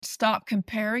Stop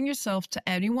comparing yourself to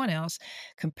anyone else.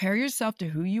 Compare yourself to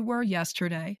who you were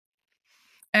yesterday.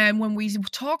 And when we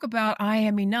talk about I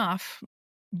am enough,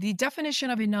 the definition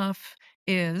of enough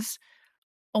is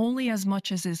only as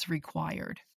much as is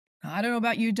required. I don't know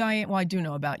about you, Diane. Well, I do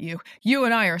know about you. You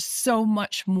and I are so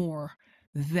much more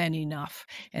than enough.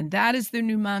 And that is the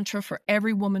new mantra for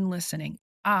every woman listening.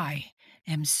 I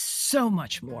am so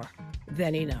much more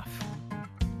than enough.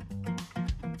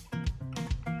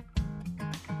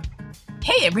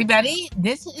 Hey, everybody.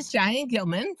 This is Diane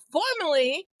Gilman,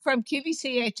 formerly from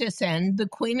QVC-HSN, the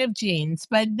Queen of Jeans,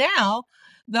 but now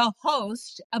the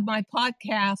host of my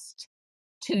podcast,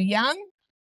 Too Young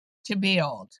to Be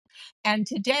Old. And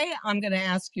today I'm going to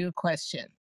ask you a question.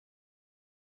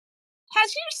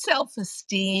 Has your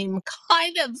self-esteem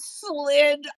kind of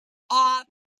slid off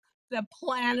the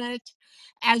planet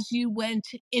as you went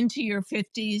into your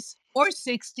 50s or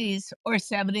 60s or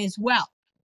 70s? Well,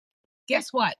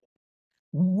 guess what?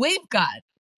 We've got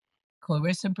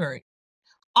Clarissa Burt,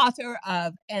 author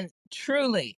of and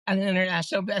truly an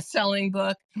international best-selling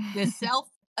book, The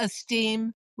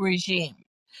Self-Esteem Regime.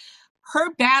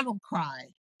 Her battle cry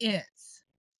is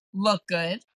look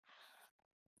good,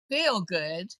 feel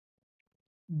good,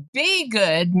 be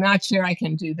good, not sure I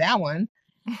can do that one,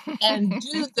 and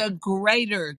do the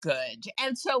greater good.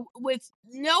 And so with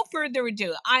no further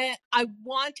ado, I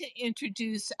want to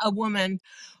introduce a woman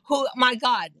who, my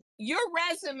God, your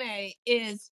resume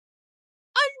is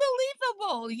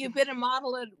unbelievable. You've been a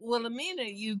model at Wilhelmina.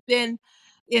 You've been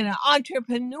an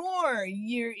entrepreneur.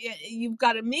 You've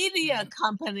got a media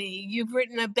company. You've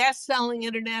written a best-selling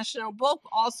international book,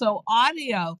 also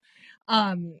audio,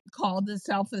 called The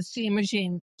Self-Esteem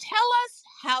Machine. Tell us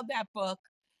how that book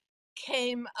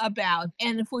came about.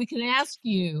 And if we can ask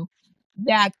you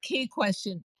that key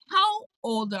question, how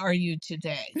old are you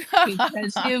today?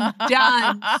 Because you've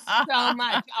done so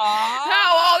much.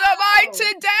 How old am I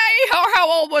today?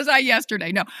 How old was I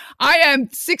yesterday? No, I am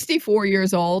 64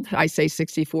 years old. I say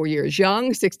 64 years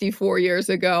young. 64 years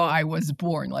ago, I was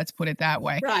born. Let's put it that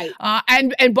way. Right.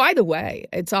 And by the way,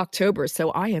 it's October,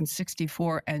 so I am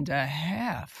 64 and a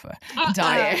half.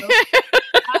 Diane.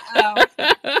 Uh-oh.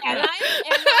 And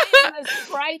I am a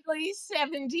sprightly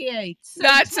 78. So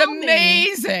that's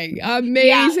amazing.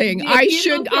 Amazing. Yeah, I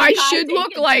should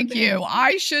look like you.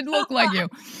 I should look like you.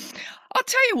 I'll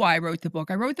tell you why I wrote the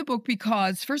book. I wrote the book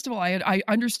because, first of all, I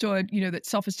understood, that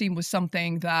self-esteem was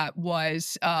something that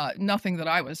was nothing that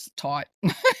I was taught,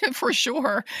 for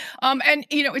sure. And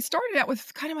it started out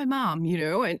with kind of my mom,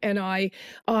 and I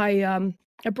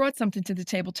brought something to the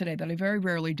table today that I very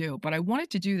rarely do, but I wanted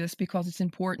to do this because it's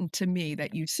important to me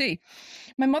that you see.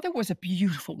 My mother was a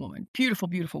beautiful woman, beautiful,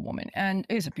 beautiful woman, and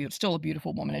is still a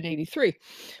beautiful woman at 83.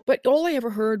 But all I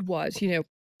ever heard was,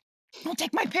 don't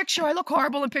take my picture. I look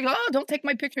horrible in picture. Oh, don't take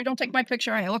my picture. Don't take my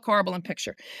picture. I look horrible in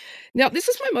picture. Now, this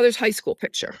is my mother's high school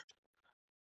picture.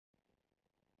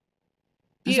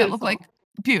 Does that look like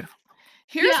beautiful?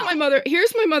 Here's my mother.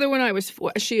 Here's my mother when I was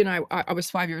I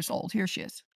was 5 years old. Here she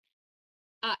is.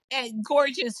 And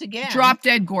gorgeous again. Drop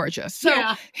dead gorgeous. So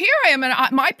here I am, and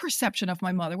my perception of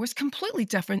my mother was completely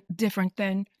different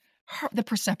than her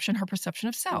perception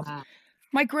of self. Wow.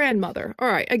 My grandmother. All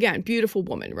right, again, beautiful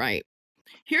woman, right?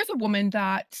 Here's a woman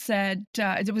that said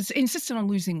it was insistent on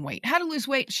losing weight. How to lose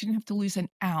weight? She didn't have to lose an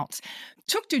ounce.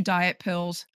 Took 2 diet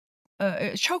pills,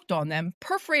 choked on them,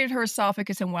 perforated her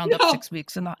esophagus, and wound up 6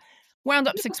 weeks in the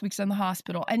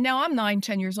hospital. And now I'm 9,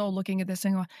 10 years old, looking at this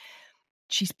and going,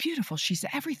 she's beautiful. She's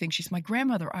everything. She's my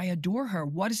grandmother. I adore her.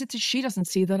 What is it that she doesn't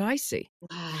see that I see?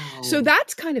 Wow. So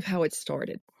that's kind of how it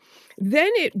started.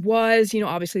 Then it was,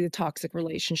 obviously the toxic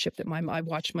relationship that I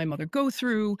watched my mother go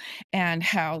through, and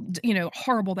how,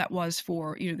 horrible that was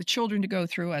for, the children to go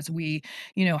through as we,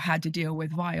 had to deal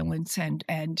with violence and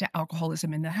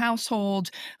alcoholism in the household,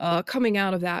 coming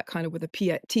out of that kind of with a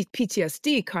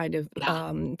PTSD kind of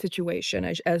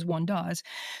situation as one does.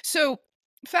 So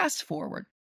fast forward.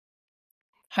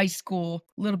 High school,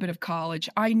 a little bit of college.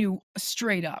 I knew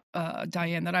straight up,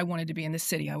 Diane, that I wanted to be in the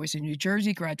city. I was in New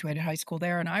Jersey, graduated high school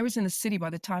there, and I was in the city by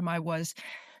the time I was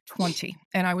 20.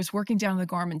 And I was working down in the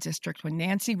garment district when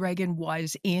Nancy Reagan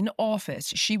was in office.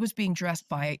 She was being dressed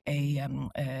by a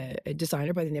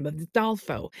designer by the name of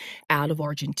Adolfo out of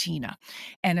Argentina.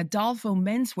 And Adolfo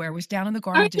menswear was down in the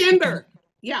garment district.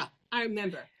 I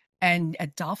remember. And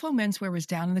Adolfo menswear was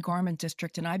down in the garment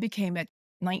district, and I became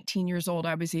 19 years old,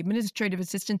 I was the administrative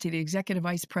assistant to the executive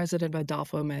vice president of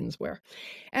Adolfo Menswear.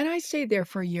 And I stayed there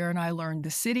for a year, and I learned the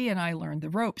city and I learned the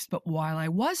ropes. But while I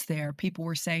was there, people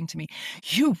were saying to me,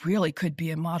 you really could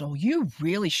be a model. You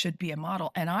really should be a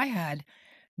model. And I had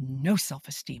No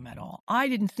self-esteem at all. I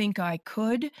didn't think I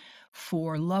could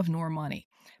for love nor money,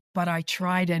 but I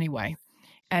tried anyway,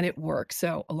 and it worked.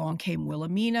 So along came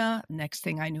Wilhelmina. Next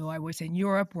thing I knew, I was in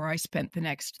Europe, where I spent the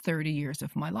next 30 years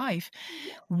of my life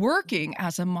working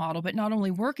as a model, but not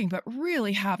only working, but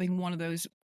really having one of those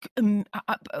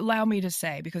allow me to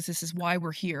say, because this is why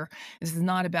we're here. This is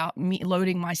not about me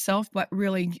loading myself, but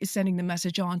really sending the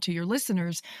message on to your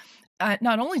listeners.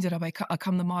 Not only did I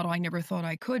become the model I never thought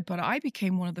I could, but I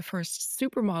became one of the first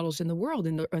supermodels in the world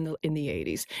in the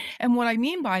 80s. And what I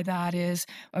mean by that is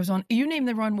I was on, you name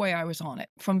the runway, I was on it.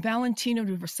 From Valentino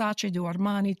to Versace to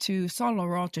Armani to Saint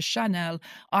Laurent to Chanel,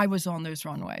 I was on those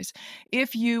runways.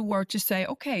 If you were to say,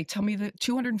 okay, tell me the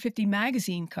 250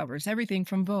 magazine covers, everything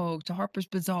from Vogue to Harper's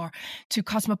Bazaar to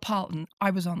Cosmopolitan, I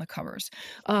was on the covers.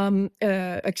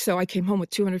 So I came home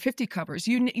with 250 covers.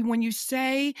 When you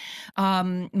say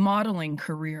modeling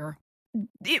career,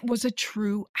 it was a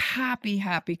true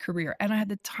happy career, and I had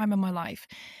the time of my life.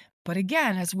 But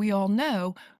again, as we all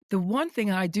know, the one thing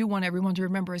I do want everyone to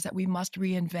remember is that we must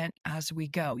reinvent as we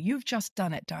go. You've just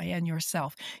done it, Diane,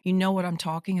 yourself. You know what I'm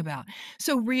talking about.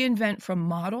 So reinvent from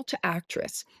model to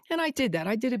actress. And I did that.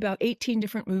 I did about 18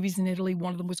 different movies in Italy.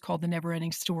 One of them was called The Never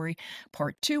Ending Story.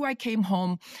 Part 2, I came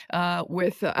home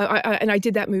and I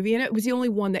did that movie, and it was the only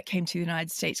one that came to the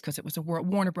United States because it was a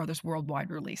Warner Brothers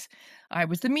worldwide release. I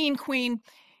was the mean queen.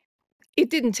 It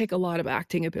didn't take a lot of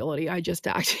acting ability. I just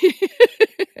acted.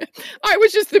 I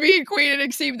was just the mean queen, and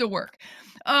it seemed to work.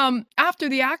 After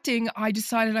the acting, I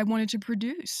decided I wanted to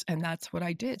produce, and that's what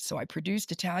I did. So I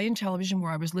produced Italian television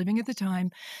where I was living at the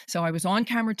time. So I was on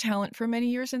camera talent for many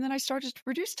years, and then I started to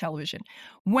produce television.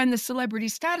 When the celebrity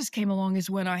status came along is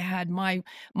when I had my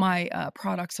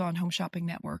products on Home Shopping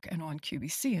Network and on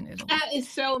QVC in Italy. That is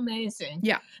so amazing.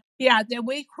 Yeah. Yeah, that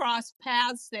we crossed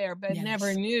paths there, but never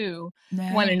Yes. knew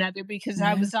one No. another because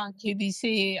I No. was on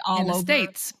QVC In all the over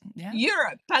States. Yeah.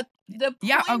 Europe. But the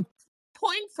Yeah. Oh,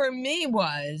 point for me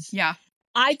was yeah.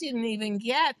 I didn't even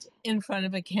get in front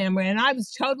of a camera, and I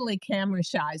was totally camera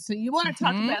shy. So you want to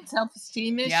talk Mhm. about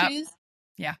self-esteem Yep. issues?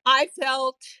 Yeah. I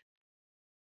felt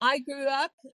I grew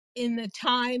up in the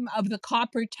time of the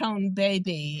copper tone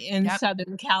baby in Yep.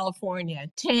 Southern California.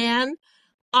 Tan,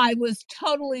 I was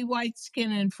totally white skin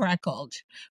and freckled.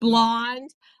 Yeah.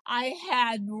 Blonde, I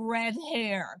had red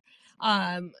hair.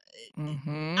 Um,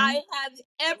 Mhm. I had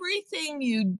everything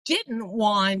you didn't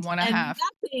want Wanna and have.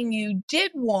 nothing you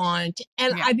did want,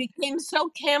 and Yeah. I became so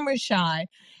camera shy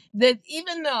that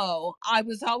even though I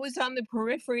was always on the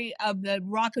periphery of the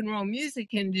rock and roll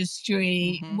music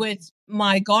industry Mhm. with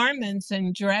my garments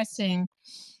and dressing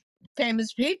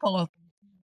famous people,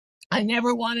 I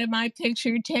never wanted my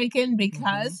picture taken Mhm.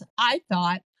 because I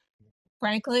thought,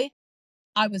 frankly,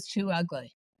 I was too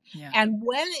ugly. Yeah. And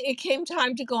when it came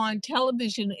time to go on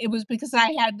television, it was because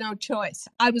I had no choice.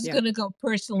 I was Yeah. going to go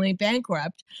personally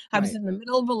bankrupt. I was Right. in the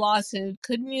middle of a lawsuit,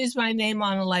 couldn't use my name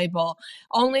on a label.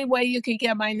 Only way you could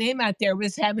get my name out there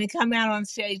was have me come out on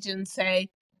stage and say,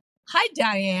 "Hi,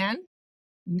 Diane."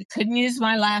 Couldn't use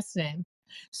my last name.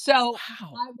 So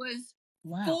Wow. I was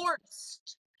Wow.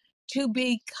 forced to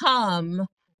become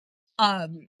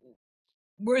um,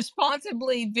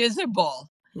 responsibly visible.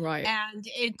 Right. And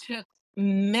it took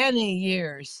many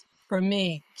years for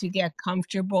me to get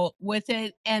comfortable with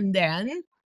it. And then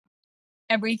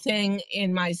everything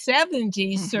in my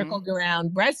 70s Mhm. circled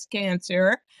around breast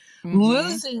cancer, Mhm.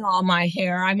 losing all my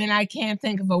hair. I mean, I can't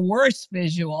think of a worse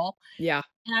visual. Yeah.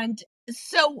 And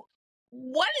so,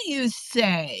 what do you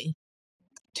say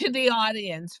to the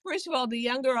audience? First of all, the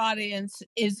younger audience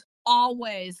is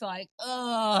always like,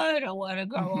 "Oh, I don't wanna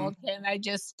grow Mhm. old. Can I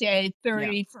just stay Yeah.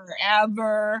 30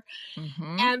 forever?"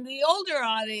 Mhm. And the older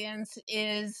audience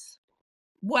is,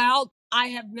 "Well, I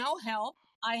have no help.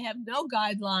 I have no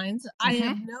guidelines. I Mhm.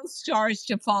 have no stars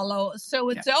to follow,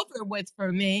 so Yeah. it's over with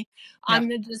for me. Yeah. I'm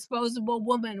the disposable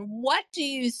woman." What do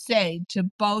you say to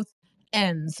both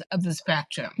ends of the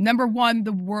spectrum? Number 1,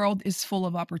 the world is full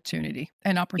of opportunity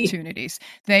and opportunities.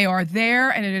 They are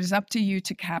there, and it is up to you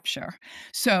to capture.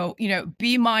 So,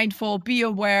 be mindful, be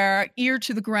aware, ear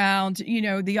to the ground.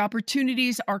 The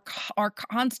opportunities are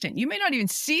constant. You may not even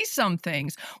see some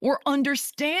things or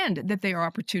understand that they are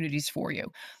opportunities for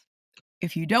you.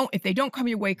 If they don't come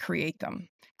your way, create them.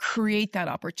 Create that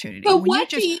opportunity. So When you what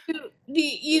do just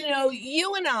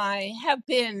you and I have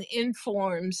been in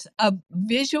forms of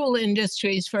visual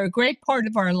industries for a great part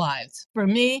of our lives. For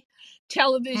me,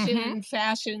 television Mhm. and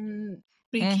fashion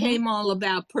Mhm. became all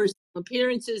about personal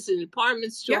appearances in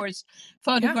department Yeah. stores, Yeah.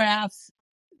 photographs,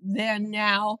 then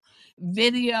now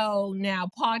video, now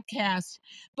podcast.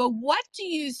 But what do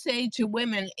you say to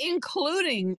women,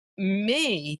 including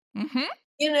me? Mhm.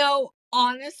 You know,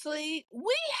 honestly,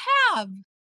 we have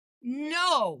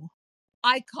no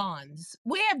icons.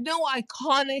 We have no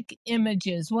iconic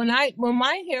images. When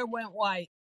my hair went white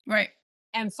Right.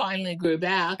 and finally grew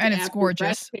back And it's after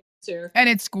breast gorgeous. cancer, And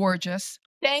it's gorgeous.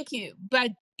 thank you.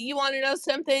 But you wanna know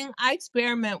something? I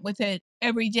experiment with it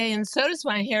every day, and so does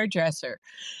my hairdresser.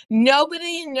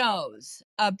 Nobody knows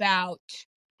about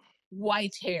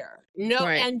white hair. No,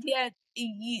 Right. and yet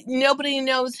nobody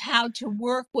knows how to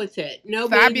work with it.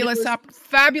 Nobody knows.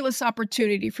 Fabulous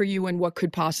opportunity for you and what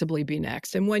could possibly be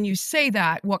next. And when you say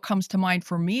that, what comes to mind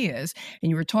for me is, and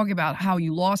you were talking about how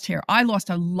you lost hair. I lost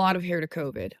a lot of hair to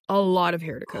COVID, a lot of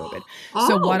hair to COVID.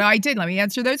 So what Oh, I did, let me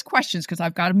answer those questions because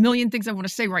I've got a million things I want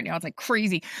to say right now. It's like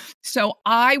crazy. So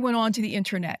I went on to the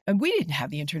internet, and we didn't have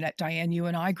the internet, Diane, you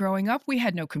and I growing up. We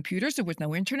had no computers. There was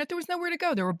no internet. There was nowhere to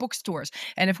go. There were bookstores.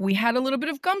 And if we had a little bit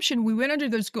of gumption, we went under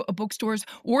those bookstores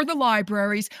or the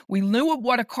libraries. We knew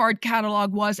what a card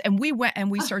catalog was, and we went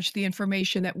and we searched the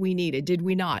information that we needed, did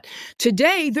we not?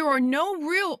 Today, there are no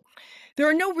real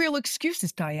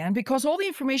excuses, Diane, because all the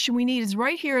information we need is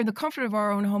right here in the comfort of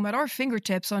our own home at our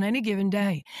fingertips on any given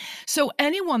day. So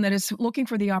anyone that is looking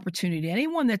for the opportunity,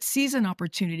 anyone that sees an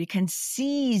opportunity can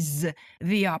seize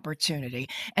the opportunity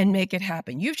and make it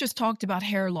happen. You've just talked about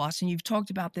hair loss, and you've talked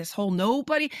about this whole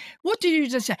what did you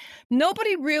just say?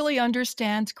 Nobody really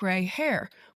understands gray hair.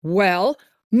 Well,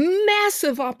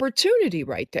 massive opportunity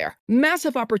right there.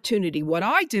 Massive opportunity. What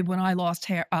I did when I lost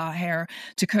hair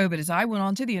to COVID is I went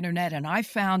onto the internet and I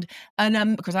found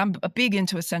because I'm big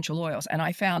into essential oils, and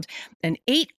I found an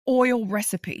 8 oil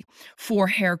recipe for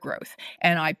hair growth.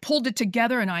 And I pulled it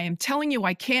together, and I am telling you,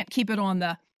 I can't keep it on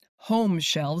the home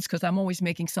shelves because I'm always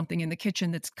making something in the kitchen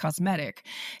that's cosmetic.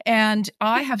 And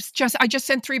I just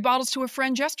sent 3 bottles to a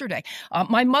friend yesterday.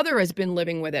 My mother has been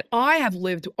living with it. I have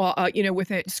lived, with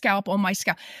it on my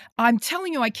scalp. I'm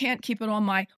telling you, I can't keep it on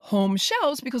my home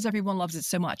shelves because everyone loves it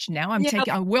so much. Now now,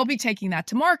 I will be taking that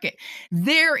to market.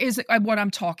 There is what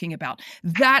I'm talking about.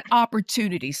 That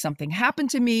opportunity, something happened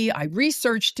to me. I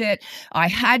researched it. I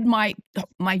had my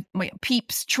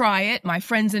peeps try it. My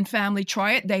friends and family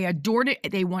try it. They adored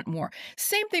it. They want more.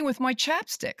 Same thing with my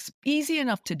chapsticks. Easy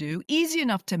enough to do, easy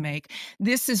enough to make.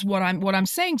 This is what I'm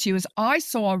saying to you is I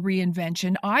saw a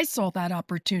reinvention. I saw that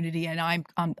opportunity, and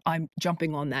I'm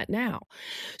jumping on that now.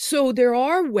 So there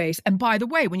are ways. And by the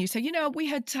way, when you say, we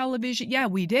had television, yeah,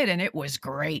 we did, and it was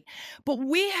great. But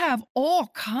we have all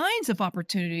kinds of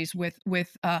opportunities with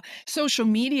social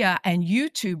media and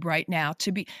YouTube right now.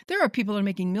 There are people that are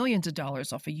making millions of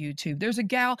dollars off of YouTube. There's a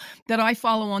gal that I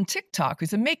follow on TikTok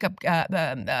who's a makeup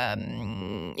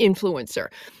influencer.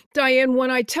 Diane,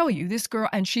 when I tell you this girl,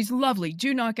 and she's lovely,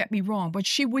 do not get me wrong, but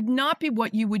she would not be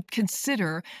what you would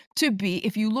consider to be,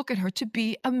 if you look at her, to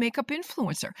be a makeup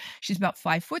influencer. She's about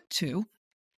 5'2".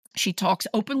 She talks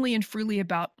openly and freely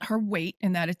about her weight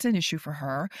and that it's an issue for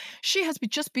her. She has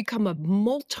just become a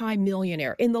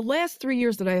multi-millionaire. In the last 3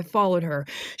 years that I have followed her,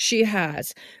 she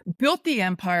has built the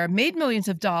empire, made millions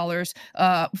of dollars,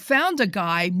 found a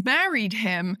guy, married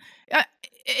him,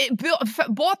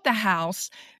 bought the house,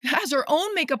 has her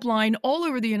own makeup line all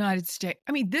over the United States.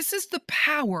 I mean, this is the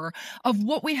power of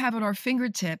what we have at our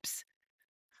fingertips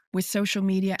with social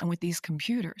media and with these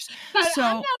computers. but I'm So,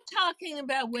 not talking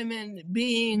about women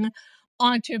being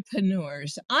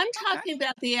entrepreneurs. I'm okay, talking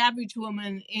about the average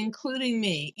woman, including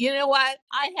me. You know what?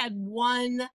 I had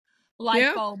one light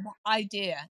yeah, bulb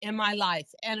idea in my life,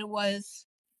 and it was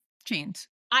jeans.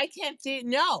 I can't deal.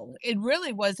 No, it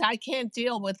really was. I can't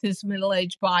deal with this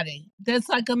middle-aged body. That's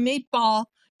like a meatball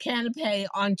canapé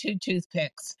on 2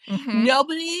 toothpicks. Mhm,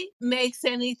 Nobody makes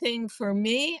anything for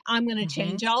me. I'm going to mhm.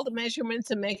 change all the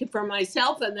measurements and make it for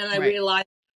myself. And then I Right, realized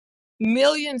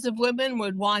millions of women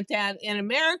would want that in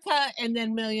America, and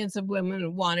then millions of women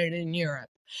would want it in Europe.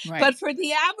 right. But for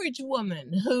the average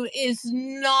woman who is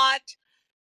not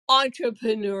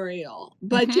entrepreneurial,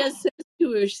 but Mhm, just says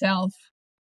to herself,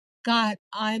 God,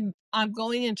 I'm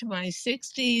going into my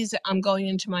 60s, I'm going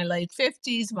into my late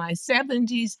 50s, my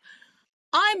 70s.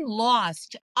 I'm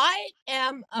lost. I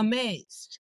am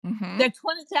amazed mhm. that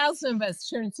 20,000 of us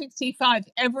turn 65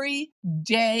 every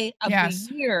day of the Yes.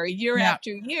 year Yeah.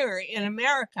 after year in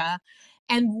America,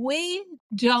 and we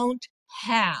don't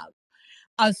have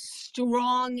a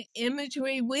strong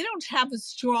imagery. We don't have a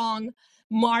strong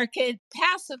market,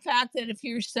 past the fact that if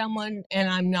you're someone, and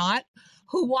I'm not,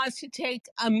 who wants to take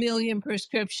 1 million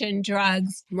prescription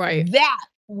drugs, Right, that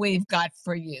we've got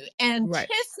for you, right,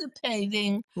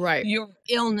 anticipating right. your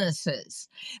illnesses.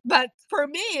 But for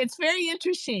me, it's very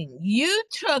interesting. You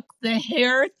took the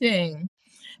hair thing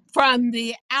from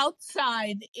the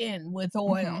outside in with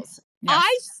Mhm. oils.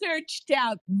 I Yes. searched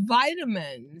out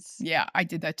vitamins Yeah, I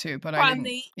did that too, but I from didn't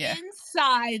the yeah.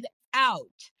 inside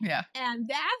out, Yeah. and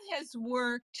that has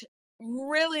worked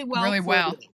really well Really for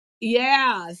well. me.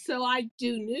 Yeah, so I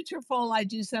do Nutrafol, I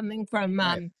do something from,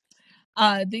 Right.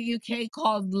 the UK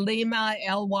called Lima,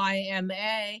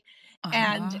 Lyma,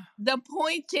 and Uh-huh. the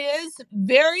point is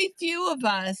very few of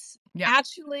us Yeah.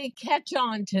 actually catch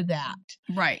on to that.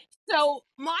 Right. So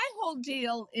my whole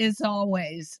deal is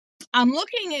always I'm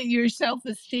looking at your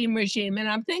self-esteem regime and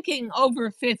I'm thinking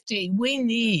over 50, we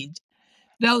need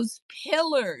those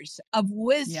pillars of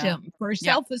Yeah. wisdom for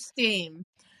Yeah. self-esteem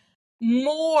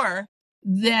more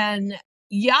than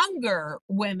younger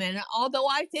women. Although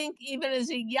I think even as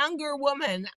a younger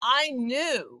woman, I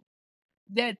knew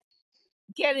that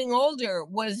getting older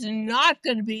was not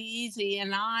going to be easy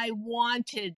and I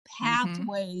wanted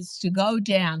Mhm. pathways to go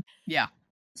down. Yeah.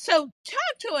 So,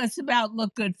 talk to us about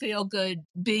look good, feel good,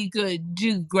 be good,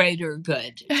 do greater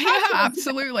good. Talk Yeah, to us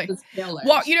about absolutely. those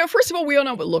Well, pillars. first of all, we all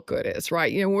know what look good is,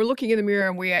 right? We're looking in the mirror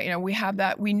and we have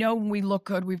that. We know when we look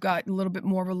good, we've got a little bit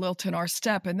more of a lilt in our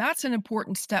step, and that's an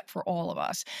important step for all of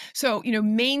us. So,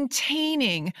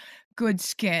 maintaining good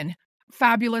skin,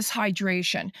 fabulous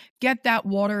hydration, get that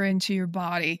water into your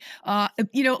body.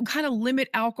 Kind of limit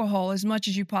alcohol as much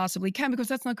as you possibly can because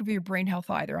that's not good for your brain health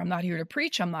either. I'm not here to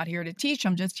preach. I'm not here to teach.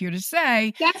 I'm just here to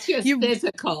say That's just you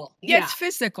physical. yeah, Yeah. it's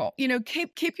physical.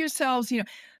 Keep yourselves,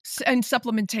 and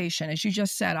supplementation, as you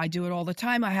just said, I do it all the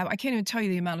time. I can't even tell you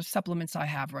the amount of supplements I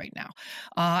have right now,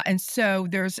 and so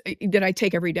there's that I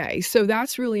take every day. So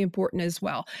that's really important as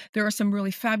well. There are some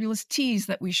really fabulous teas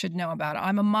that we should know about.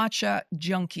 I'm a matcha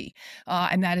junkie,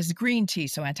 and that is green tea,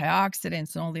 so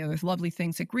antioxidants and all the other lovely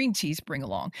things that green teas bring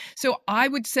along. So I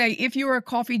would say if you're a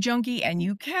coffee junkie and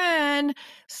you can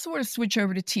sort of switch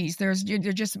over to teas. They're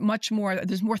just much more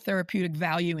there's more therapeutic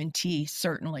value in tea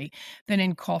certainly than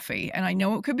in coffee. And I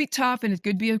know it could be tough and it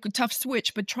could be a tough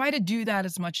switch, but try to do that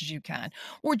as much as you can.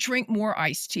 Or drink more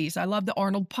iced teas. I love the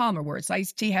Arnold Palmer where it's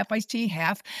iced tea,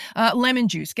 half lemon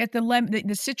juice. Get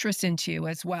the citrus into you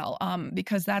as well,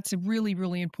 because that's really,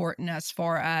 really important as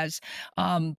far as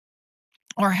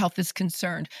our health is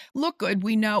concerned. Look good,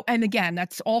 we know, and again,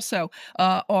 that's also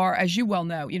our, as you well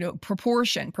know,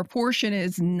 proportion. Proportion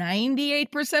is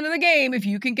 98% of the game. If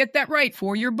you can get that right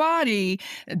for your body,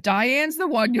 Diane's the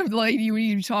one, the lady you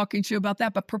need to be talking to about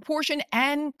that. But proportion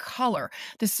and color,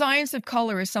 the science of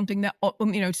color is something that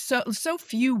so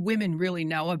few women really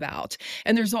know about.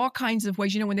 And there's all kinds of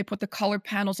ways. When they put the color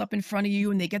panels up in front of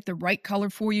you and they get the right color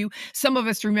for you. Some of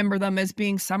us remember them as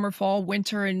being summer, fall,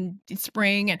 winter, and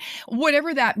spring, and whatever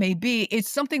that may be, it's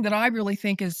something that I really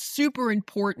think is super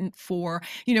important for,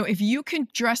 if you can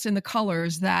dress in the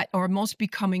colors that are most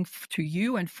becoming to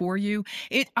you and for you,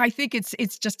 I think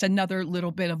it's just another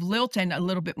little bit of lilt and a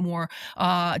little bit more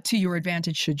to your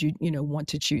advantage should you, want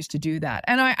to choose to do that.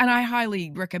 And I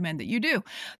highly recommend that you do.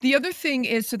 The other thing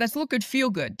is, so that's look good, feel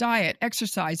good, diet,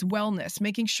 exercise, wellness,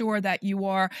 making sure that you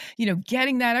are,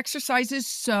 getting that exercise is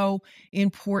so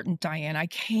important, Diane. I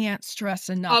can't stress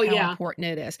enough Oh, how yeah. important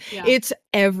it is. Yeah. It's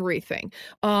everything.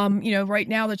 Right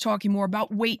now they're talking more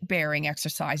about weight bearing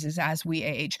exercises as we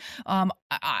age. I'm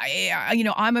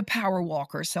a power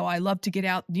walker, so I love to get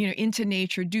out, into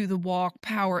nature, do the walk,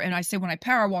 power. And I say when I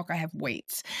power walk, I have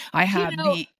weights. I You have know,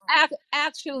 the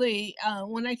actually,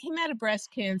 when I came out of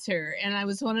breast cancer, and I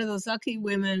was one of those lucky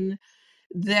women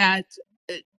that,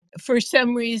 uh, for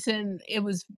some reason, it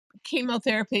was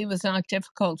chemotherapy was not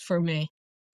difficult for me,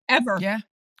 ever. yeah,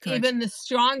 good, Even the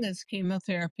strongest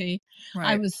chemotherapy.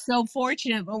 I right, was so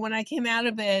fortunate, but when I came out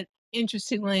of it,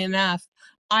 interestingly enough,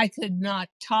 I could not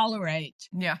tolerate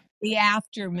yeah, the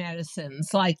after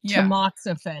medicines like yeah,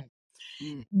 tamoxifen.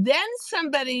 mm, Then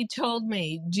somebody told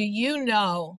me, "Do you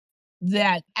know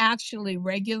that actually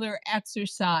regular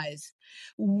exercise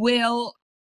will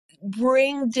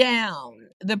bring down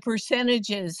the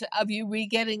percentages of you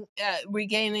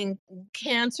regaining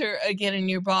cancer again in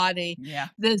your body yeah,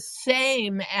 the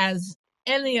same as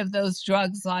any of those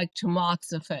drugs like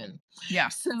tamoxifen." yeah,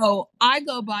 So I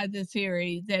go by the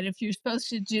theory that if you're supposed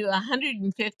to do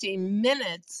 150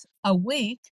 minutes a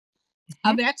week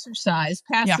mhm, of exercise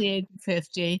past yeah, the age of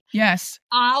 50, yes,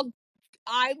 I'll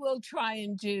I will try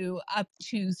and do up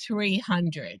to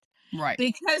 300 right,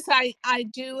 because I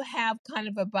do have kind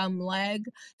of a bum leg,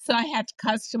 so I had to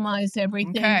customize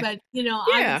everything, okay, but,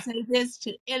 I would yeah, say this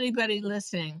to anybody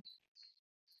listening.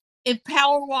 If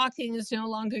power walking is no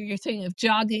longer your thing, if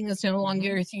jogging is no mhm.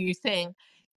 longer your thing,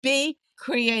 be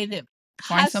creative.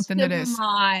 Find something that is,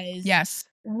 Customize yes,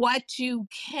 what you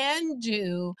can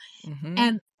do Mhm.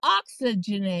 and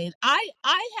oxygenate. I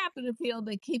happen to feel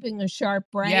that keeping a sharp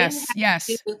brain has Yes, to do yes,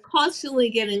 with constantly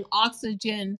getting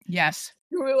oxygen yes.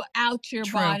 throughout your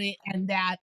True. body, and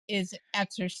that is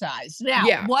exercise. Now,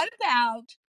 Yeah. what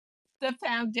about the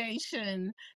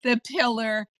foundation, the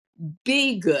pillar,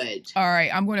 be good? All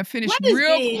right, I'm gonna finish What is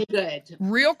being good?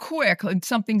 real quick, and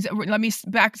something's let me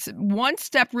back one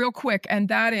step real quick, and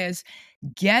that is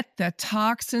get the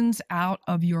toxins out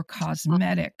of your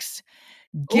cosmetics.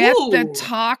 Get the Ooh,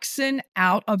 toxin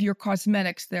out of your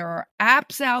cosmetics. There are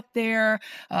apps out there.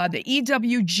 The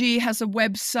EWG has a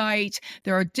website.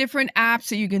 There are different apps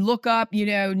that you can look up,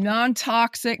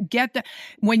 non-toxic.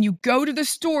 When you go to the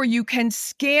store, you can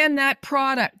scan that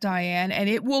product, Diane, and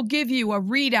it will give you a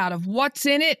readout of what's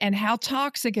in it and how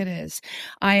toxic it is.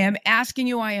 I am asking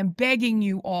you, I am begging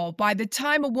you all. By the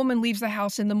time a woman leaves the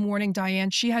house in the morning, Diane,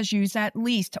 she has used at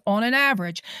least, on an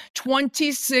average,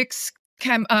 26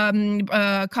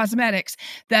 cosmetics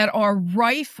that are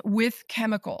rife with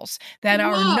chemicals that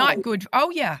are not whoa. good. Oh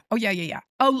yeah, oh yeah, yeah, yeah.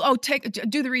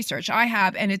 Do the research. I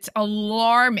have, and it's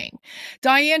alarming.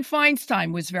 Dianne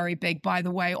Feinstein was very big, by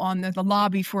the way, on the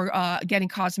lobby for getting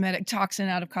cosmetic toxin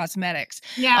out of cosmetics.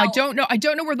 I Now, don't know. I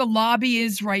don't know where the lobby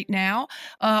is right now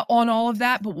on all of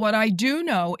that, but what I do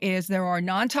know is there are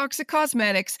non-toxic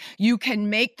cosmetics. You can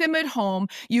make them at home.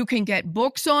 You can get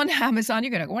books on Amazon. You're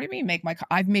gonna go, what do you mean make my?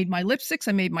 I've made my lipsticks.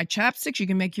 I made my chapsticks. You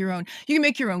can make your own. You can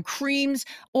make your own creams,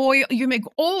 oil. You can make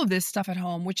all of this stuff at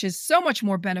home, which is so much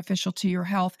more beneficial to your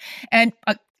health. And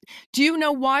do you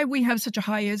know why we have such a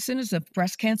high incidence of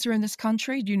breast cancer in this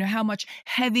country? Do you know how much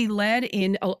heavy lead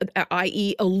in,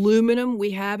 i.e., aluminum,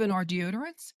 we have in our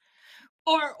deodorants?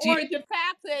 Do you, or the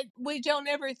fact that we don't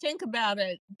ever think about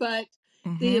it, but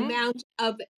the mm-hmm. amount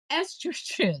of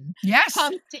estrogen Yes.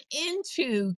 pumped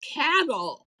into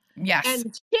cattle Yes.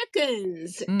 and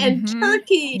chickens and Mm-hmm.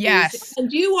 turkeys, Yes.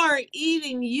 and you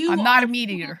I'm not are a meat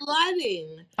eater.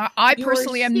 flooding I your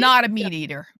personally am not a system. meat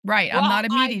eater. Right. I'm Well, not a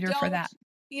meat I eater for don't, that.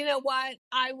 you know what?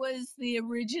 I was the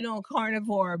original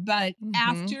carnivore, but Mm-hmm.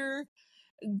 after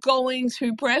going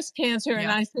through breast cancer, and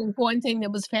Yeah. I think one thing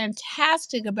that was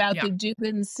fantastic about Yeah. the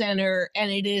Dubin Center,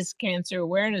 and it is Cancer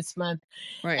Awareness Month,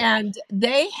 Right. and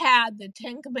they had the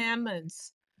 10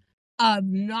 commandments of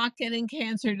not getting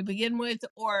cancer to begin with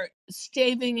or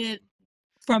staving it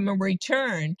from a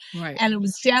return, Right. and it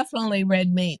was definitely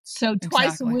red meat. So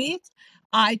twice a Exactly. week,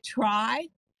 I try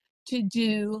to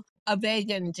do a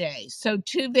vegan day. So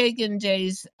 2 vegan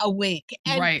days a week.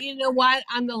 And Right. you know what?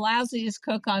 I'm the lousiest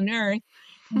cook on earth,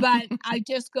 but I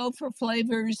just go for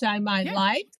flavors I might Yeah.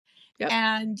 like. Yep.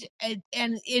 And it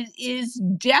is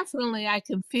definitely, I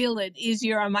can feel it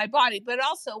easier on my body. But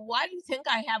also, why do you think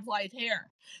I have white hair?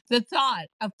 The thought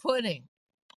of putting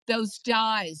those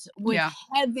dyes with Yeah.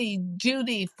 heavy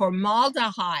duty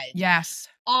formaldehyde Yes.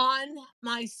 on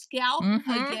my scalp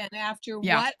Mm-hmm. again after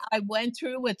Yeah. what I went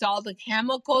through with all the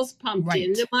chemicals pumped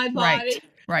into Right. my Right. body,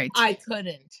 Right. I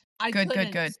couldn't. I Good, good,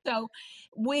 couldn't. good. So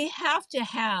we have to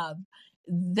have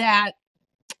that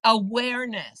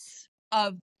awareness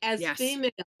of, as Yes.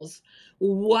 females,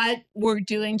 what we're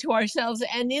doing to ourselves.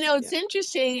 And Yeah. it's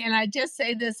interesting, and I just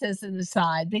say this as an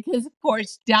aside, because of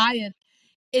course diet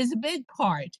is a big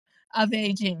part of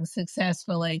aging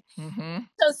successfully. Mm-hmm.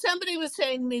 So somebody was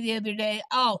saying to me the other day,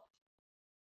 "Oh,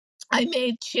 I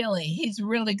made chili. He's a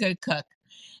really good cook."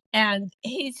 And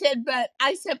he said, "But,"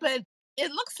 I said, "but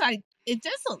it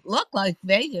doesn't look like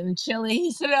vegan chili."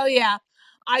 He said, "Oh yeah,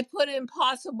 I put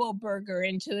Impossible Burger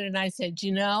into it." And I said,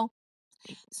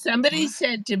 somebody What?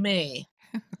 said to me,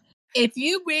 if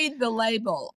you read the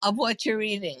label of what you're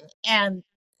eating and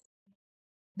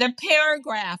the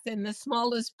paragraph in the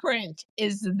smallest print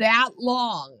is that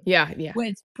long Yeah, yeah.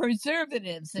 with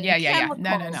preservatives Yeah, and yeah, yeah. No, no,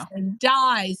 chemicals no. and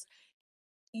dyes,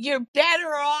 you're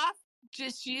better off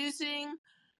just using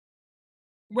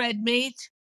red meat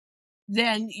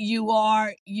than you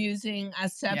are using a Yeah.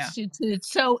 substitute.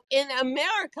 So in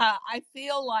America, I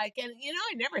feel like, and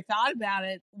I never thought about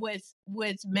it with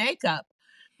makeup,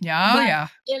 Yeah, oh, but yeah.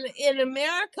 in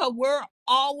America, we're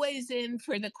always in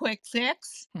for the quick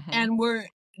fix, Mhm. and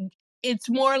it's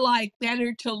more like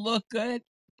better to look good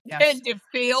than Yes. to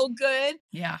feel good,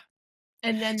 Yeah.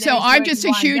 and then So there's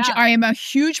where you wind up. I am a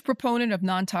huge proponent of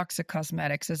non-toxic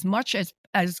cosmetics as much as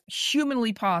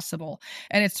humanly possible,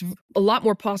 and it's a lot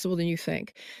more possible than you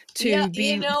think Yeah, to I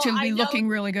be know looking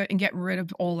really good and get rid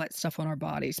of all that stuff on our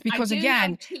bodies. I Because do know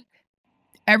again, too.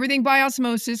 everything by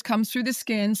osmosis comes through the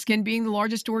skin being the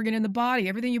largest organ in the body.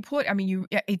 Everything you put, I mean,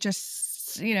 it just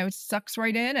it sucks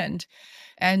right in,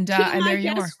 Two of and my there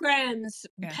you are. best friends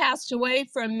Yeah. passed away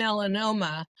from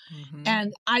melanoma, Mhm.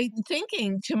 and I'm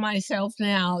thinking to myself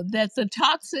now that the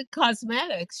toxic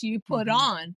cosmetics you put Mhm.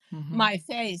 on Mhm. my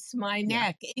face, my Yeah.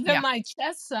 neck, even Yeah. my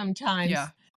chest sometimes,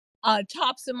 Yeah.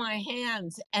 tops of my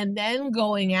hands, and then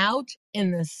going out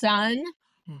in the sun.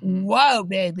 Mhm. Whoa,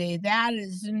 baby, that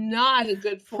is not a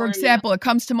good For formula. example, it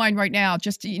comes to mind right now,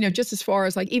 just as far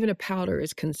as, like, even a powder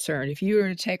is concerned. If you were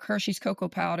to take Hershey's cocoa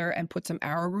powder and put some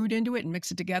arrowroot into it and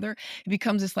mix it together, it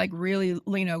becomes this, like, really,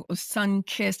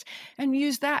 sun-kissed, and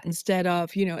use that instead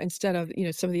of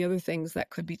some of the other things that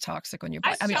could be toxic on your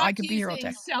I body. I mean, I stopped could be here all using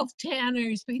day. self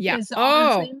tanners Yeah. because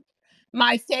Oh! honestly,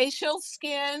 my facial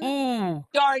skin Ooh.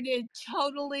 started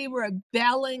totally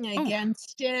rebelling Ooh.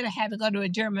 against it. I had to go to a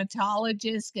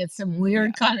dermatologist, get some Yeah.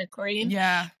 weird kind of cream.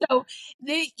 Yeah. So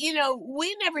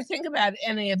we never think about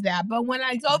any of that. But when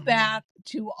I go Mhm. back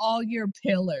to all your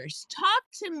pillars, talk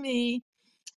to me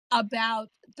about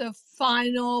the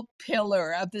final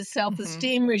pillar of the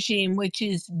Mhm. self-esteem regime, which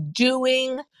is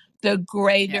doing the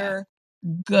Yeah. greater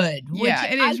good, which Yeah,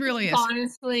 it I is, really think is.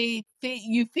 honestly,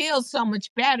 you feel so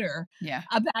much better Yeah.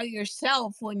 about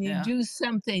yourself when you Yeah. do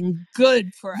something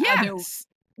good for other Yes.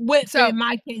 in So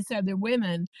my case, other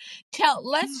women.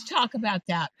 Let's talk about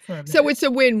that for a So minute. it's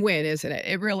a win-win, isn't it?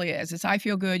 It really is. It's I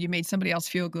feel good, you made somebody else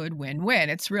feel good, win-win.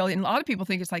 It's really and a lot of people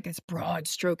think it's like this broad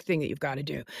stroke thing that you've gotta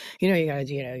do. You gotta,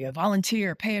 you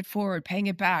volunteer, pay it forward, paying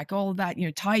it back, all of that,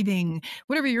 tithing,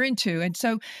 whatever you're into. And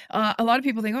so, a lot of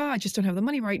people think, "Oh, I just don't have the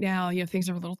money right now, things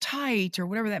are a little tight," or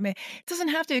whatever that may it doesn't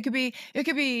have to. It could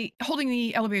be holding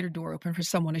the elevator door open for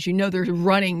someone as they're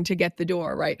running to get the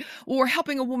door, right? Or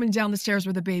helping a woman down the stairs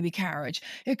with a baby carriage.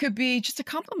 It could be just a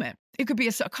compliment. It could be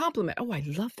a compliment. "Oh, I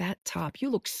love that top. You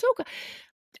look so good."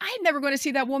 I am never gonna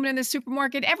see that woman in the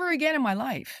supermarket ever again in my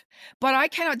life, but I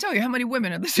cannot tell you how many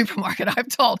women in the supermarket I've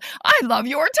told, "I love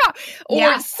your top," or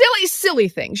Yeah. silly, silly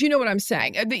things, you know what I'm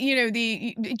saying?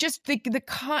 Just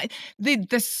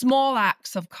the small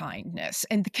acts of kindness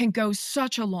and can go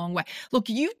such a long way. Look,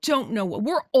 you don't know what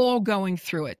we're all going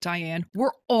through it, Diane.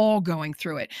 We're all going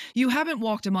through it. You haven't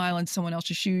walked a mile in someone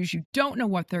else's shoes. You don't know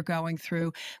what they're going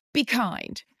through. Be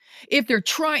kind. If they're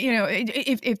trying,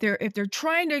 if they're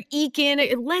trying to eke in,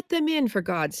 let them in for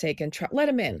God's sake and let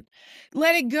them in.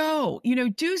 Let it go.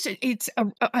 Do it's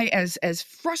as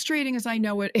frustrating as I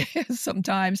know it is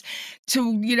sometimes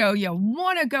to you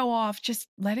want to go off. Just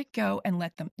let it go and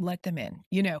let them in.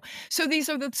 So these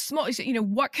are the small.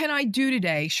 What can I do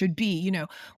today? Should be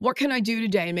what can I do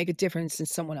today and make a difference in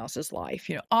someone else's life?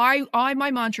 I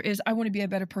my mantra is I want to be a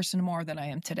better person tomorrow than I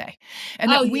am today.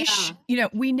 And Oh that yeah.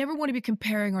 we never want to be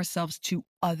comparing ourselves to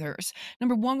others.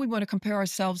 Number one, we want to compare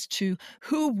ourselves to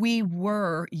who we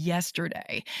were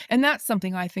yesterday. And that's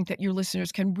something I think that your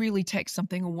listeners can really take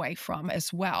something away from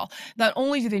as well. Not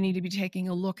only do they need to be taking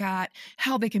a look at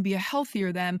how they can be a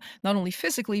healthier them, not only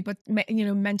physically, but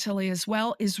mentally as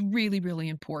well, is really, really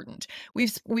important.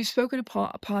 We've spoken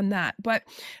upon that. But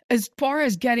as far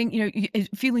as getting,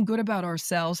 feeling good about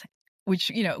ourselves,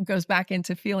 which goes back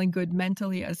into feeling good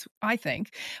mentally, as I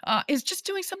think, is just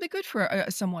doing something good for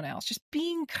someone else, just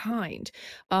being kind,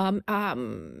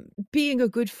 being a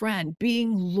good friend,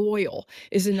 being loyal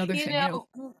is another You thing. know,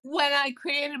 when I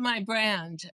created my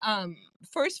brand,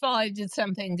 first of all, I did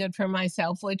something good for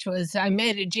myself, which was I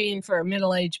made a jean for a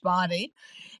middle-aged body.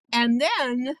 And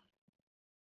then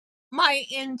my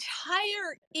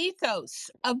entire ethos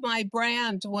of my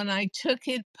brand when I took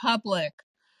it public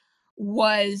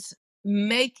was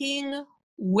making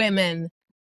women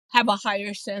have a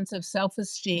higher sense of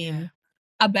Yeah, self-esteem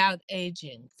about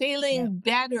aging, yeah, feeling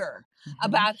better hmm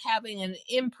about having an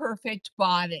imperfect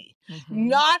body, hmm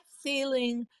not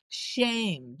feeling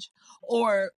shamed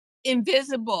or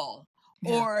invisible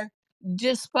yeah, or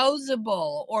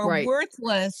disposable or right,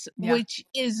 worthless, yeah, which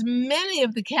is many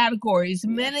of the categories, yeah,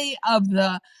 many of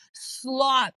the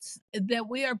slots that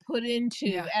we are put into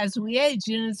yeah, as we age.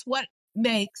 And it's what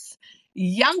makes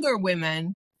younger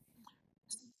women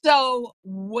so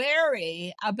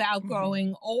wary about hmm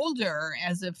growing older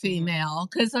as a hmm female,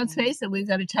 because let's hmm face it, we've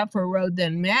got a tougher road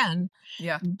than men.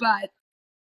 yeah. But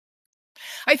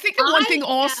I think the one I thing am,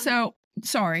 also,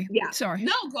 sorry, yeah, sorry.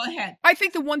 no, go ahead. I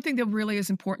think the one thing that really is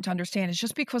important to understand is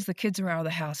just because the kids are out of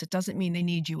the house, it doesn't mean they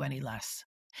need you any less.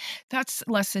 That's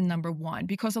lesson number 1,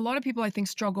 because a lot of people I think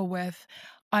struggle with,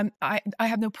 I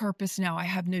have no purpose now, I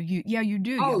have no you yeah, you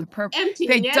do, you have Oh, a purpose. empty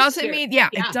It doesn't nester. mean, yeah,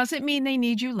 it Yeah. doesn't mean they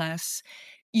need you less.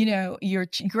 Your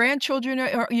grandchildren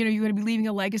you're gonna be leaving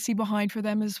a legacy behind for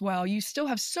them as well. You still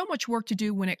have so much work to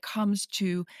do when it comes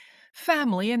to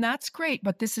family, and that's great,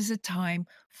 but this is a time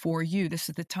for you. This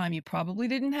is the time you probably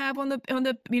didn't have on the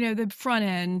the front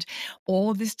end.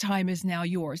 All of this time is now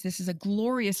yours. This is a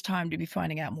glorious time to be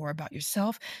finding out more about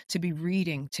yourself, to be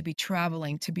reading, to be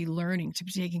traveling, to be learning, to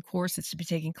be taking courses, to be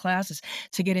taking classes,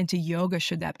 to get into yoga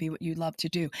should that be what you love to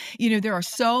do. There are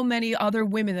so many other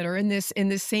women that are in this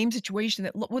same situation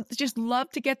that would just love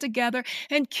to get together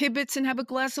and kibitz and have a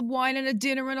glass of wine and a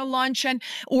dinner and a lunch and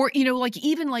or like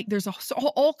even like there's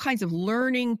all kinds of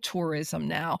learning tourism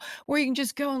now where you can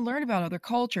just go and learn about other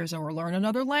cultures or learn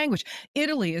another language.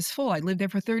 Italy is full. I lived there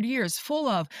for 30 years, full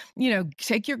of,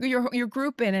 take your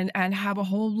group in and have a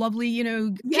whole lovely, Yeah,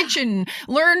 kitchen,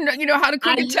 learn, how to I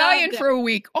cook Italian love for it. a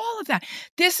week, all of that.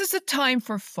 This is a time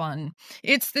for fun.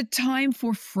 It's the time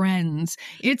for friends.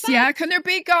 Yeah, can But there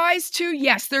be guys too?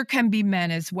 Yes, there can be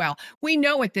men as well. We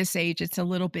know at this age it's a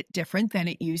little bit different than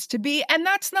it used to be, and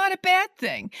that's not a bad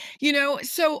thing.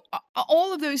 So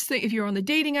all of those things, if you're on the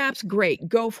dating apps, great,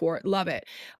 go for it, love it.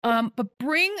 But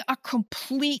bring a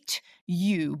complete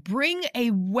you, bring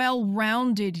a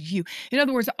well-rounded you. In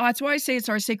other words, that's why I say it's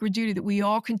our sacred duty that we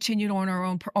all continue on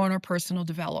our personal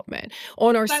development,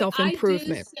 on our but I do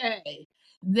self-improvement. say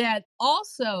that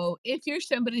also, if you're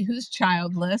somebody who's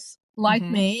childless, like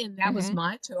Mhm. me, and that was Mhm.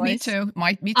 my Me choice, too.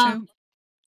 Me too. um,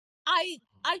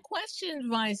 I questioned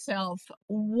myself,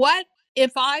 what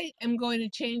if I am going to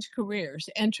change careers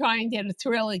and try and get a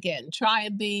thrill again, try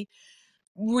and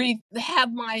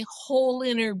have my whole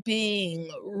inner being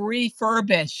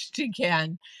refurbished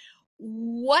again?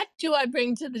 What do I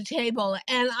bring to the table?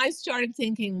 And I started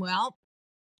thinking, well,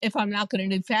 if I'm not going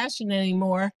to do fashion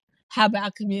anymore, how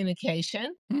about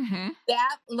communication? Mhm.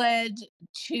 That led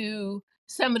to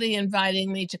somebody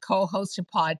inviting me to co-host a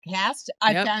podcast.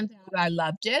 I Yep. found out I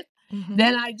loved it. Mhm.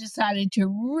 Then I decided to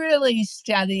really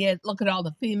study it, look at all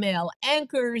the female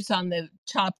anchors on the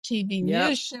top TV Yep.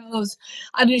 news shows,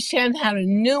 understand how to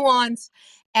nuance.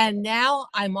 And now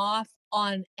I'm off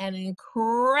on an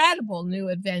incredible new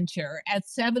adventure at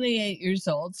 78 years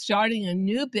old, starting a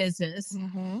new business,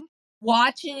 Mhm.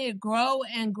 watching it grow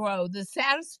and grow. The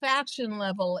satisfaction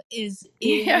level is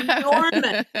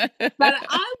enormous. Yeah. But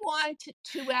I want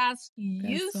to ask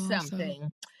you That's awesome.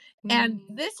 something. And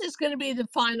Mm. this is going to be the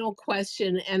final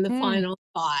question and the Mm. final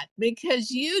thought, because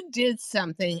you did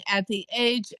something at the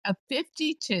age of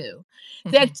 52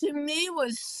 that Mhm. to me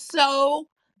was so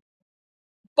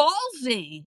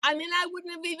ballsy. I mean, I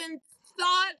wouldn't have even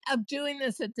thought of doing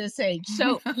this at this age.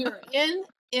 So you're in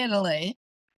Italy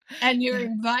and you're Yeah.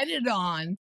 invited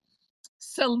on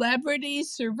Celebrity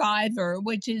Survivor,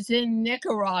 which is in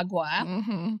Nicaragua.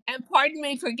 Mhm. And pardon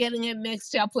me for getting it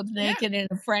mixed up with Yeah. Naked and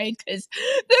Afraid, because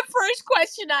the first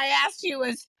question I asked you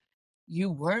was, you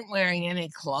weren't wearing any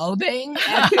clothing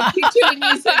at 52, and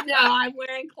you said, no, I'm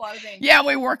wearing clothing. Yeah,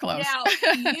 we were close. Now,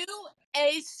 you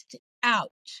aced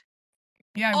out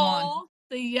Yeah, I won. all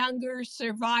the younger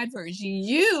survivors.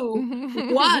 You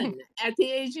won Mhm. at the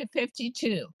age of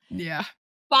 52. Yeah.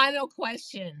 Final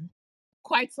question,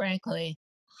 quite frankly,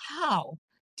 how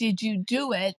did you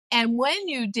do it? And when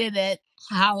you did it,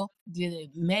 how did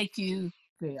it make you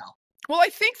feel? Well, I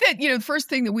think that, the first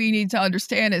thing that we need to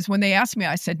understand is when they asked me,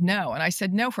 I said no. And I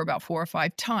said no for about 4 or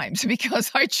 5 times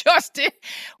because I just did.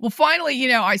 Well,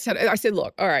 finally, I said,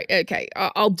 look, all right, okay,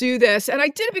 I'll do this. And I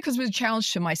did it because it was a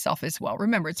challenge to myself as well.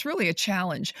 Remember, it's really a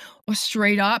challenge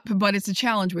straight up, but it's a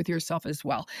challenge with yourself as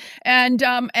well. And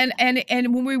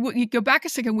when you go back a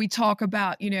second, we talk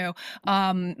about,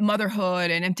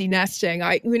 motherhood and empty nesting.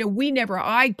 I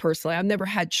personally, I've never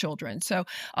had children. So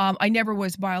I never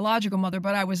was biological mother,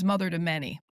 but I was mother to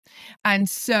many. And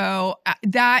so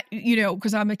that,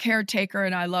 because I'm a caretaker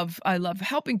and I love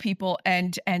helping people,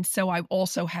 and so I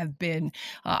also have been.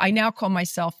 I now call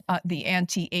myself the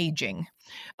anti-aging.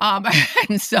 Um,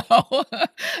 and so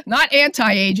not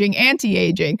anti-aging,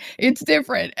 anti-aging. It's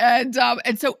different. And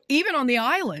so even on the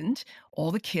island,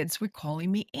 all the kids were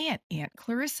calling me Aunt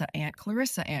Clarissa, Aunt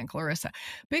Clarissa, Aunt Clarissa,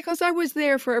 because I was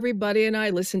there for everybody and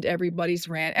I listened to everybody's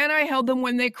rant and I held them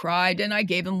when they cried and I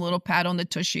gave them a little pat on the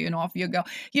tushy and off you go.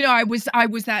 I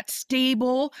was that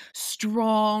stable,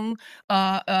 strong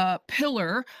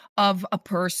pillar of a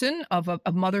person, of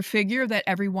a mother figure that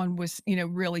everyone was,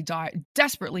 really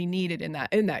desperately needed in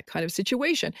that kind of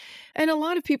situation. And a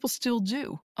lot of people still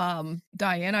do.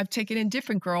 Diane, I've taken in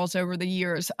different girls over the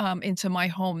years into my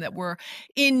home that were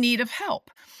in need of help.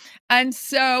 And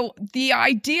so the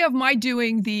idea of my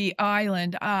doing the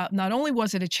island, not only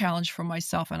was it a challenge for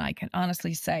myself, and I can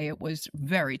honestly say it was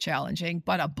very challenging,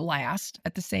 but a blast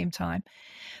at the same time.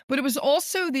 But it was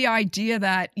also the idea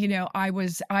that, I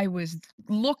was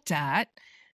looked at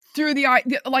through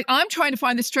like I'm trying to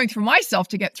find the strength for myself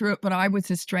to get through it, but I was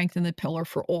the strength and the pillar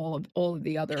for all of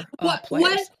the other What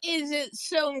players. is it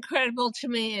so incredible to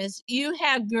me is you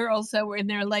had girls that were in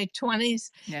their late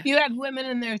 20s, Yeah. you had women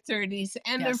in their 30s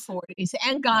and their Yes. 40s,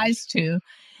 and guys too.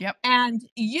 Yep. And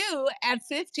you at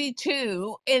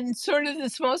 52, in sort of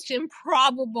this most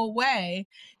improbable way,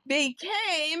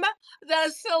 became the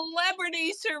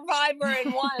celebrity survivor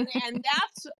in one. And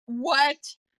that's what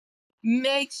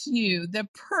makes you the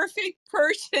perfect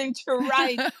person to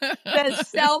write the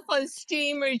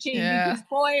self-esteem regime. Yeah. Because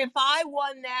boy, if I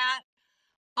won that,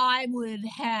 I would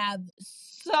have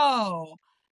so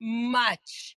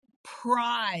much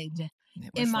pride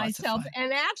It in was lots of myself. fun.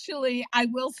 And actually, I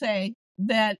will say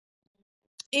that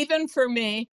even for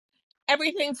me,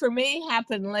 everything for me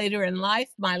happened later in life.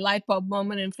 My light bulb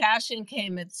moment in fashion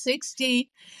came at 60.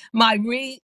 My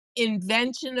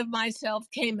reinvention of myself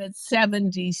came at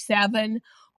 77.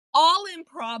 All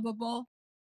improbable,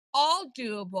 all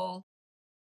doable,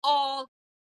 all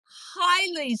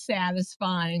highly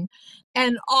satisfying,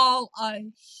 and all a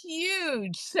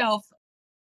huge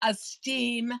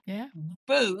self-esteem Yeah.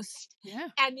 boost. Yeah.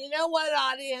 And you know what,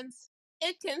 audience?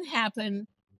 It can happen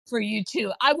for you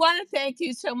too. I want to thank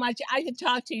you so much. I could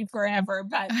talk to you forever,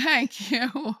 but Thank you.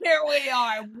 here we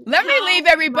are. Let me How leave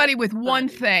everybody much with one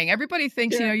fun. thing. Everybody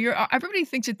thinks, Sure. everybody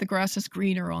thinks that the grass is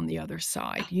greener on the other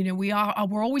side.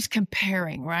 We're always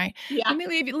comparing, right? Yeah, Let me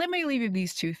leave you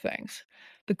these two things.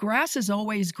 The grass is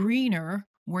always greener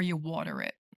where you water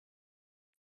it.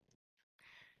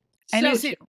 And so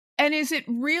true. is it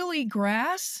really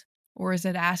grass or is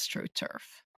it astroturf?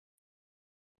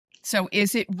 So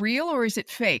is it real or is it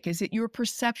fake? Is it your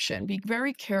perception? Be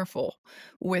very careful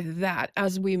with that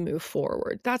as we move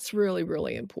forward. That's really,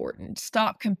 really important.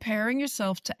 Stop comparing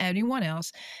yourself to anyone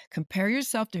else. Compare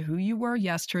yourself to who you were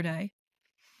yesterday.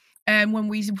 And when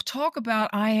we talk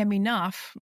about I am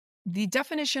enough, the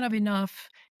definition of enough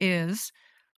is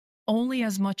only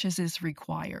as much as is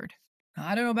required.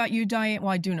 I don't know about you, Diane.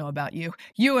 Well, I do know about you.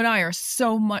 You and I are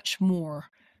so much more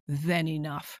than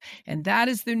enough. And that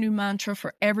is the new mantra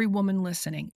for every woman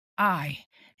listening. I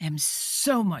am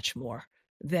so much more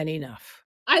than enough.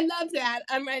 I love that.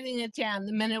 I'm writing it down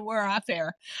the minute we're off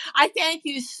air. I thank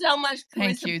you so much,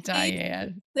 Thank Clarissa. you, Please,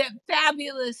 Diane. that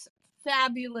fabulous,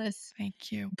 fabulous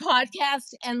Thank you.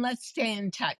 podcast, and let's stay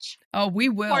in touch. Oh, we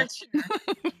will. For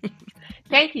sure.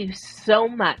 Thank you so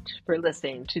much for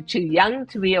listening to Too Young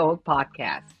to Be Old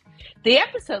podcast. The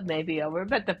episode may be over,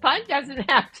 but the fun doesn't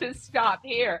have to stop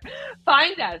here.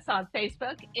 Find us on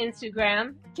Facebook,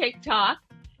 Instagram, TikTok,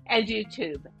 and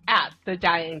YouTube at The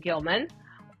Diane Gilman,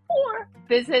 or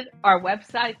visit our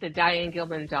website,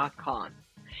 thedianegilman.com.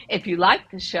 If you like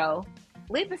the show,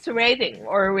 leave us a rating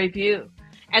or a review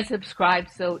and subscribe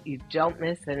so you don't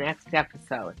miss the next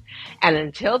episode. And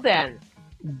until then,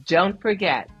 don't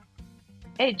forget,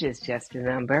 age is just a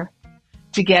number.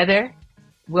 Together,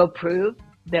 we'll prove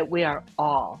that we are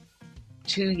all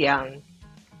too young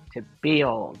to be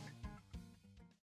old.